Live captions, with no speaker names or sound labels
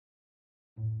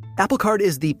Apple Card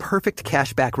is the perfect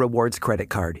cashback rewards credit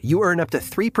card. You earn up to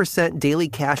 3% daily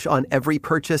cash on every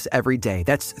purchase every day.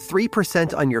 That's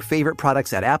 3% on your favorite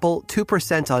products at Apple,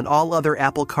 2% on all other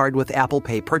Apple Card with Apple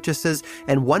Pay purchases,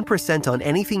 and 1% on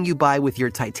anything you buy with your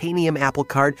titanium Apple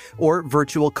Card or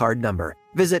virtual card number.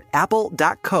 Visit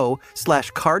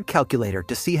apple.co/card calculator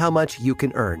to see how much you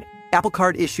can earn. Apple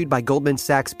Card issued by Goldman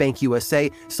Sachs Bank USA,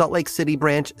 Salt Lake City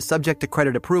branch, subject to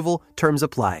credit approval. Terms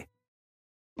apply.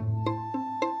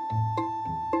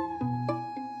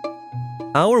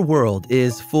 Our world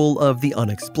is full of the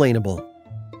unexplainable.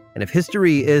 And if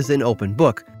history is an open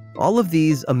book, all of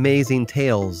these amazing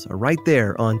tales are right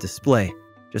there on display,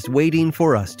 just waiting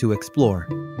for us to explore.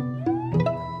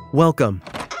 Welcome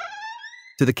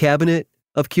to the Cabinet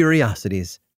of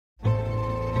Curiosities.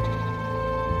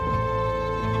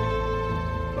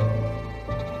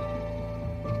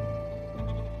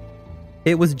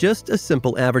 It was just a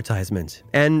simple advertisement,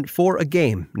 and for a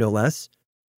game, no less.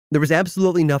 There was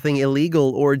absolutely nothing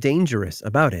illegal or dangerous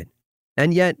about it.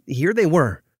 And yet, here they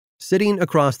were, sitting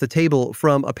across the table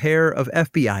from a pair of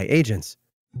FBI agents.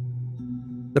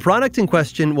 The product in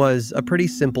question was a pretty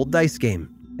simple dice game.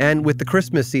 And with the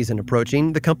Christmas season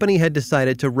approaching, the company had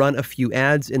decided to run a few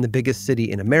ads in the biggest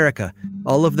city in America,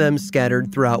 all of them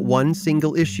scattered throughout one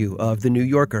single issue of The New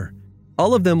Yorker.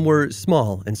 All of them were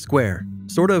small and square,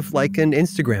 sort of like an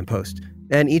Instagram post,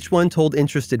 and each one told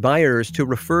interested buyers to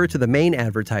refer to the main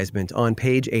advertisement on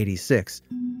page 86.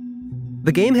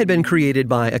 The game had been created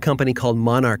by a company called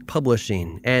Monarch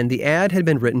Publishing, and the ad had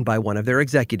been written by one of their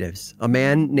executives, a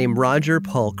man named Roger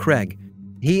Paul Craig.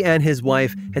 He and his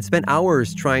wife had spent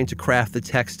hours trying to craft the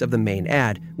text of the main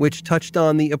ad, which touched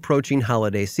on the approaching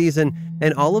holiday season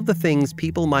and all of the things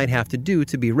people might have to do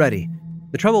to be ready.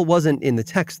 The trouble wasn't in the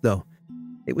text, though.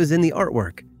 It was in the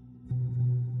artwork.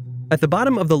 At the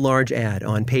bottom of the large ad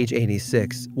on page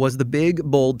 86 was the big,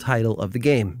 bold title of the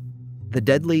game, The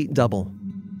Deadly Double.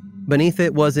 Beneath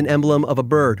it was an emblem of a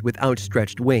bird with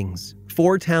outstretched wings,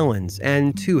 4 talons,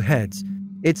 and 2 heads.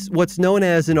 It's what's known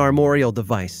as an armorial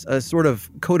device, a sort of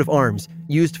coat of arms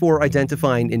used for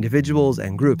identifying individuals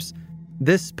and groups.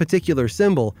 This particular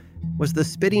symbol was the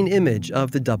spitting image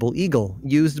of the double eagle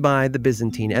used by the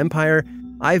Byzantine Empire,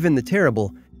 Ivan the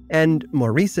Terrible, and,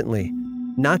 more recently,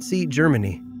 Nazi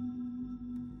Germany.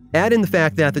 Add in the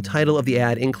fact that the title of the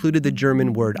ad included the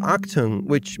German word Achtung,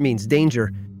 which means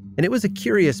danger, and it was a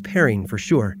curious pairing for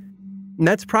sure. And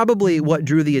that's probably what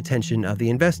drew the attention of the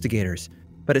investigators,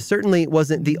 but it certainly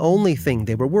wasn't the only thing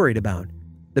they were worried about.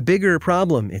 The bigger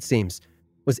problem, it seems,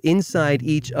 was inside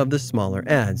each of the smaller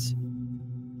ads.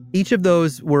 Each of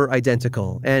those were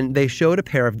identical, and they showed a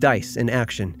pair of dice in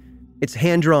action. It's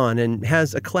hand-drawn and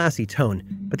has a classy tone,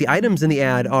 but the items in the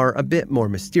ad are a bit more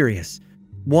mysterious.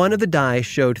 One of the die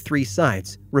showed 3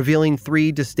 sides, revealing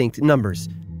 3 distinct numbers,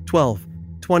 12,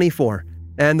 24,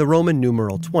 and the Roman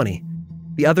numeral 20.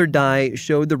 The other die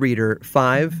showed the reader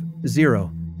 5,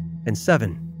 0, and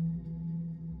 7.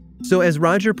 So as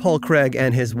Roger Paul Craig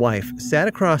and his wife sat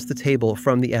across the table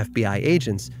from the FBI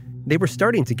agents, they were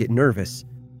starting to get nervous.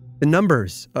 The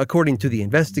numbers, according to the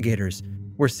investigators,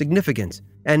 were significant,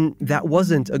 and that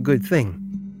wasn't a good thing.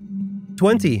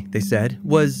 20, they said,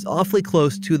 was awfully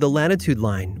close to the latitude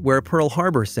line where Pearl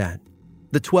Harbor sat.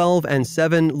 The 12 and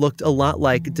 7 looked a lot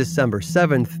like December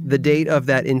 7th, the date of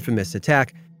that infamous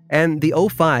attack, and the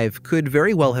 05 could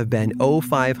very well have been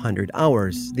 0500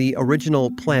 hours, the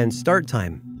original planned start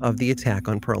time of the attack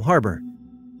on Pearl Harbor.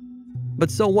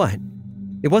 But so what?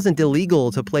 It wasn't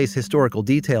illegal to place historical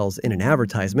details in an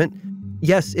advertisement.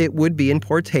 Yes, it would be in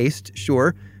poor taste,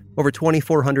 sure. Over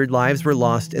 2,400 lives were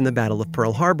lost in the Battle of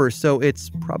Pearl Harbor, so it's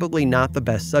probably not the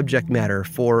best subject matter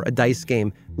for a dice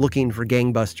game looking for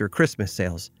gangbuster Christmas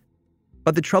sales.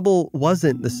 But the trouble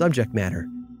wasn't the subject matter.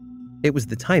 It was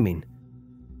the timing.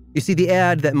 You see, the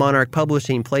ad that Monarch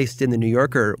Publishing placed in The New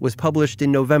Yorker was published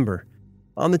in November,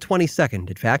 on the 22nd,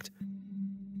 in fact.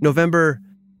 November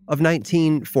of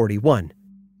 1941,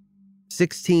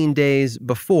 16 days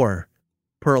before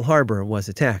Pearl Harbor was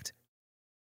attacked.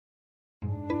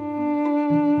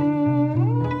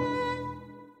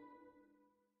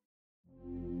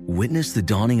 Witness the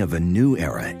dawning of a new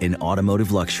era in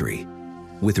automotive luxury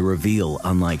with a reveal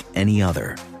unlike any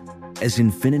other as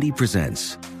Infiniti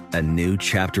presents a new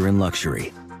chapter in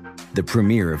luxury, the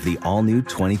premiere of the all-new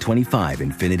 2025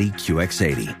 Infiniti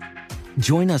QX80.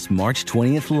 Join us March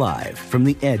 20th live from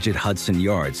the Edge at Hudson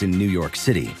Yards in New York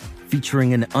City,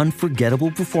 featuring an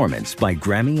unforgettable performance by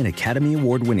Grammy and Academy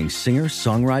Award-winning singer,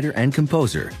 songwriter, and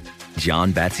composer,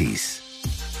 Jon Batiste.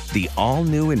 The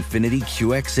all-new Infiniti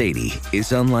QX80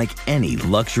 is unlike any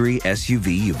luxury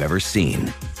SUV you've ever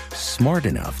seen. Smart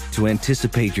enough to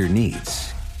anticipate your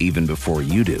needs even before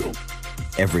you do.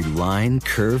 Every line,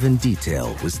 curve, and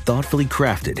detail was thoughtfully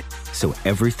crafted so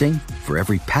everything for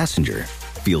every passenger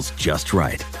feels just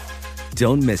right.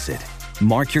 Don't miss it.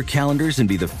 Mark your calendars and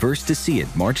be the first to see it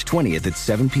March 20th at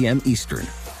 7 p.m. Eastern,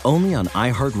 only on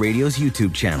iHeartRadio's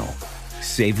YouTube channel.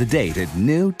 Save the date at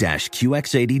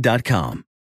new-QX80.com.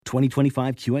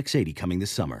 2025 QX80 coming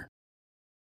this summer.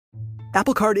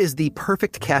 Apple Card is the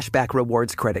perfect cashback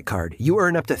rewards credit card. You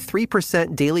earn up to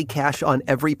 3% daily cash on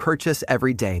every purchase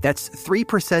every day. That's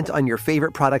 3% on your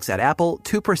favorite products at Apple,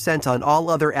 2% on all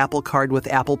other Apple Card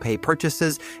with Apple Pay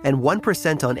purchases, and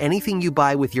 1% on anything you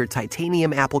buy with your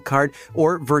titanium Apple Card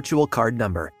or virtual card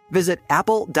number. Visit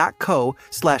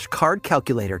apple.co/card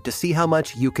calculator to see how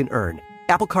much you can earn.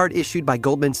 Apple Card issued by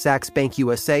Goldman Sachs Bank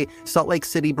USA, Salt Lake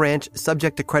City branch,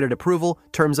 subject to credit approval.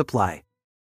 Terms apply.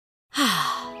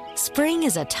 Spring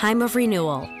is a time of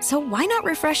renewal, so why not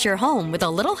refresh your home with a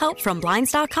little help from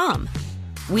Blinds.com?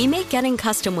 We make getting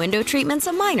custom window treatments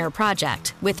a minor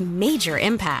project with major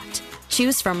impact.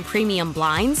 Choose from premium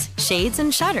blinds, shades,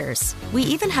 and shutters. We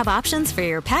even have options for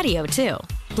your patio, too.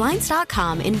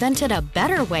 Blinds.com invented a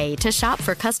better way to shop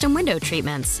for custom window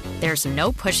treatments. There's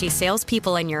no pushy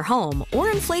salespeople in your home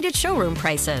or inflated showroom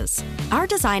prices. Our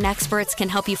design experts can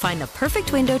help you find the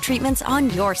perfect window treatments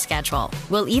on your schedule.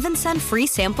 We'll even send free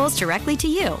samples directly to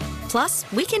you. Plus,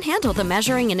 we can handle the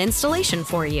measuring and installation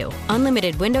for you.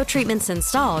 Unlimited window treatments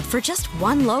installed for just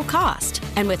one low cost.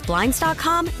 And with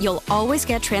Blinds.com, you'll always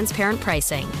get transparent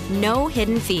pricing. No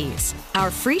hidden fees. Our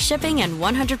free shipping and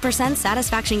 100%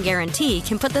 satisfaction guarantee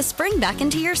can put the spring back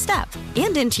into your step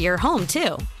and into your home,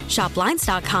 too. Shop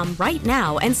Blinds.com right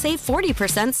now and save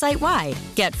 40% site-wide.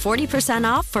 Get 40%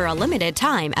 off for a limited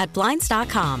time at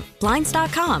Blinds.com.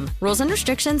 Blinds.com. Rules and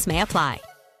restrictions may apply.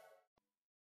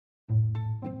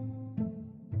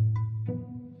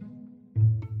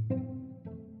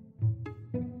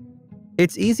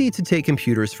 It's easy to take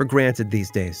computers for granted these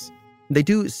days. They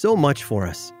do so much for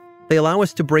us. They allow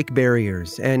us to break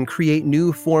barriers and create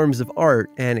new forms of art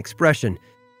and expression,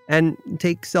 and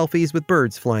take selfies with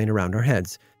birds flying around our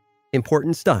heads.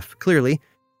 Important stuff, clearly,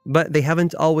 but they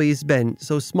haven't always been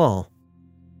so small.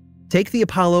 Take the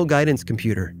Apollo guidance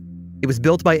computer. It was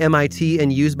built by MIT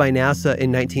and used by NASA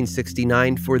in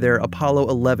 1969 for their Apollo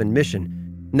 11 mission.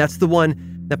 And that's the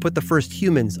one that put the first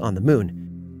humans on the moon.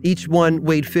 Each one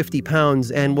weighed 50 pounds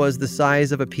and was the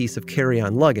size of a piece of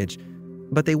carry-on luggage.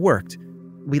 But they worked.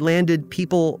 We landed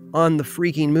people on the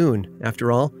freaking moon,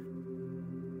 after all.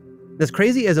 As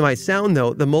crazy as it might sound,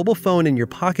 though, the mobile phone in your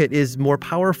pocket is more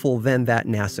powerful than that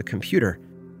NASA computer.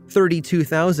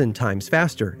 32,000 times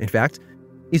faster, in fact.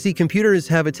 You see, computers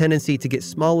have a tendency to get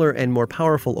smaller and more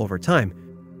powerful over time.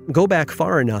 Go back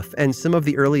far enough, and some of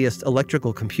the earliest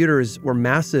electrical computers were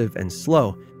massive and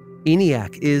slow.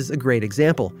 ENIAC is a great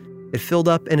example. It filled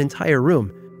up an entire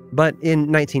room, but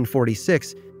in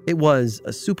 1946, it was a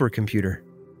supercomputer.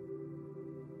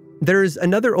 There's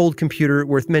another old computer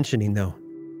worth mentioning, though.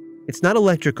 It's not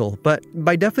electrical, but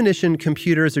by definition,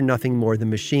 computers are nothing more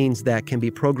than machines that can be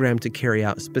programmed to carry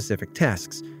out specific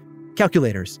tasks.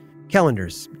 Calculators,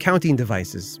 calendars, counting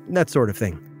devices, that sort of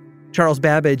thing. Charles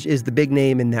Babbage is the big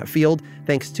name in that field,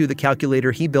 thanks to the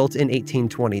calculator he built in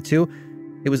 1822.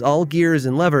 It was all gears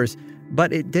and levers,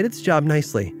 but it did its job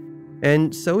nicely.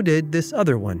 And so did this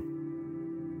other one.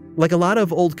 Like a lot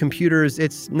of old computers,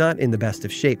 it's not in the best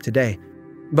of shape today.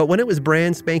 But when it was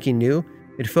brand spanking new,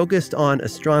 it focused on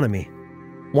astronomy.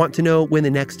 Want to know when the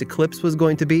next eclipse was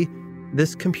going to be?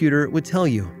 This computer would tell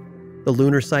you. The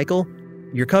lunar cycle?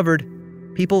 You're covered.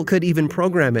 People could even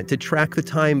program it to track the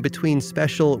time between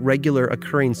special, regular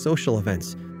occurring social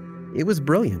events. It was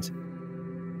brilliant.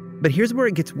 But here's where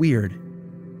it gets weird.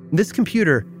 This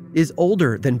computer is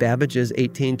older than Babbage's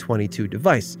 1822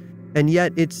 device, and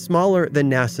yet it's smaller than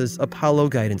NASA's Apollo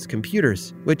guidance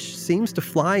computers, which seems to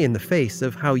fly in the face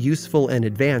of how useful and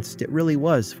advanced it really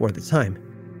was for the time.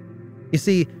 You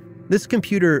see, this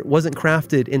computer wasn't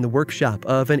crafted in the workshop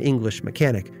of an English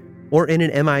mechanic or in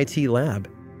an MIT lab.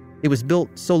 It was built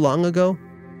so long ago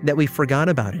that we forgot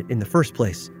about it in the first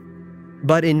place.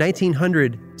 But in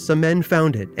 1900, some men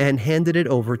found it and handed it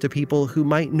over to people who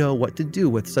might know what to do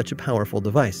with such a powerful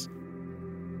device.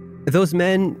 Those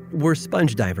men were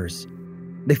sponge divers.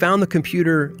 They found the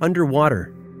computer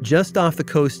underwater, just off the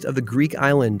coast of the Greek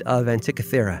island of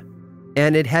Antikythera,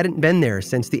 and it hadn't been there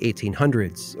since the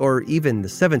 1800s or even the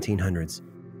 1700s.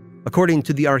 According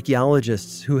to the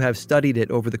archaeologists who have studied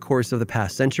it over the course of the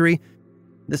past century,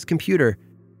 this computer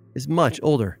is much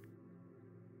older.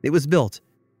 It was built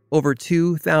over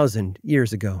 2,000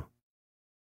 years ago.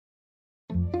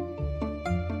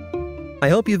 I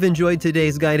hope you've enjoyed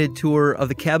today's guided tour of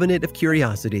the Cabinet of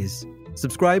Curiosities.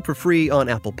 Subscribe for free on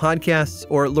Apple Podcasts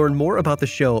or learn more about the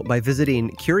show by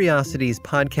visiting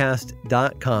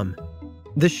curiositiespodcast.com.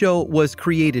 The show was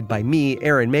created by me,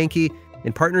 Aaron Mahnke,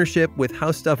 in partnership with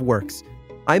How Stuff Works.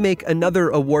 I make another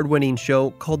award-winning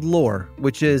show called Lore,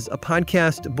 which is a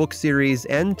podcast, book series,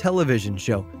 and television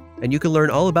show, and you can learn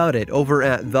all about it over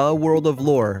at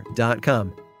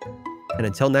theworldoflore.com. And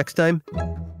until next time,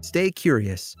 stay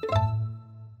curious.